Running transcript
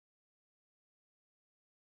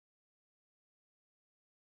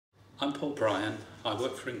I'm Bryan. I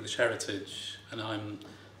work for English Heritage and I'm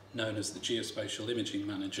known as the Geospatial Imaging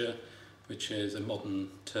Manager, which is a modern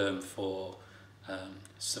term for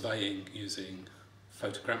surveying using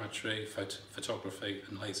photogrammetry, photography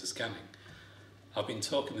and laser scanning. I've been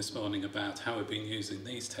talking this morning about how we've been using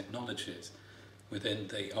these technologies within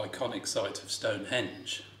the iconic site of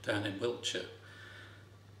Stonehenge down in Wiltshire.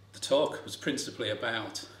 The talk was principally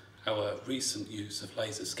about our recent use of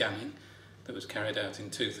laser scanning that was carried out in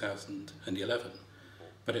 2011,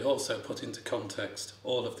 but it also put into context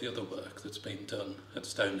all of the other work that's been done at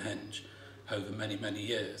Stonehenge over many, many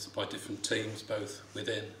years by different teams both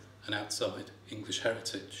within and outside English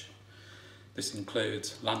Heritage. This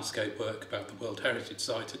includes landscape work about the World Heritage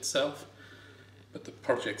Site itself, but the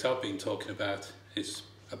project I've been talking about is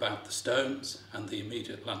about the stones and the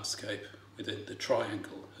immediate landscape within the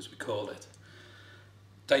triangle, as we call it.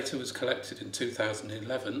 Data was collected in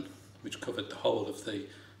 2011, which covered the whole of the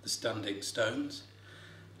standing stones,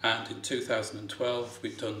 and in 2012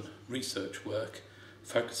 we've done research work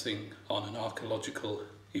focusing on an archaeological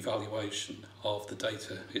evaluation of the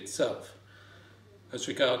data itself. As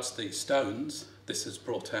regards the stones, this has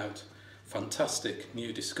brought out fantastic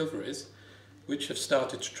new discoveries which have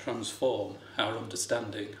started to transform our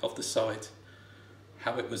understanding of the site,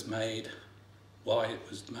 how it was made, why it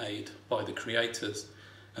was made by the creators,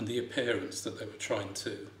 and the appearance that they were trying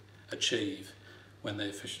to achieve when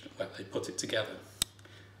they put it together.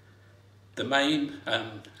 The main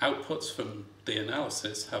outputs from the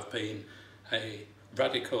analysis have been a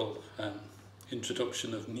radical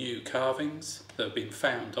introduction of new carvings that have been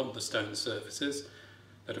found on the stone surfaces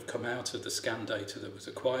that have come out of the scan data that was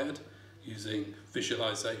acquired using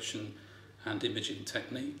visualization and imaging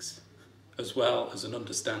techniques, as well as an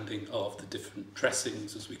understanding of the different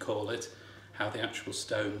dressings, as we call it, how the actual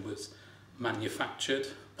stone was manufactured,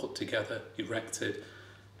 put together, erected,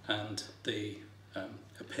 and the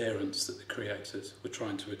appearance that the creators were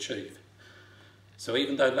trying to achieve. So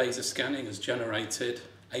even though laser scanning has generated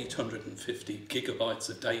 850 gigabytes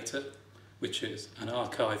of data, which is an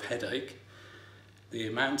archive headache, the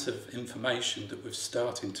amount of information that we're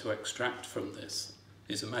starting to extract from this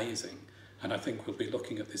is amazing, and I think we'll be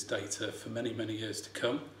looking at this data for many, many years to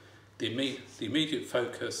come. The immediate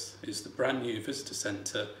focus is the brand new visitor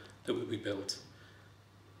centre that will be built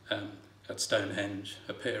at Stonehenge,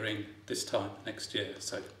 appearing this time next year.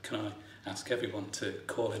 So can I ask everyone to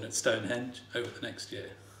call in at Stonehenge over the next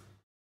year?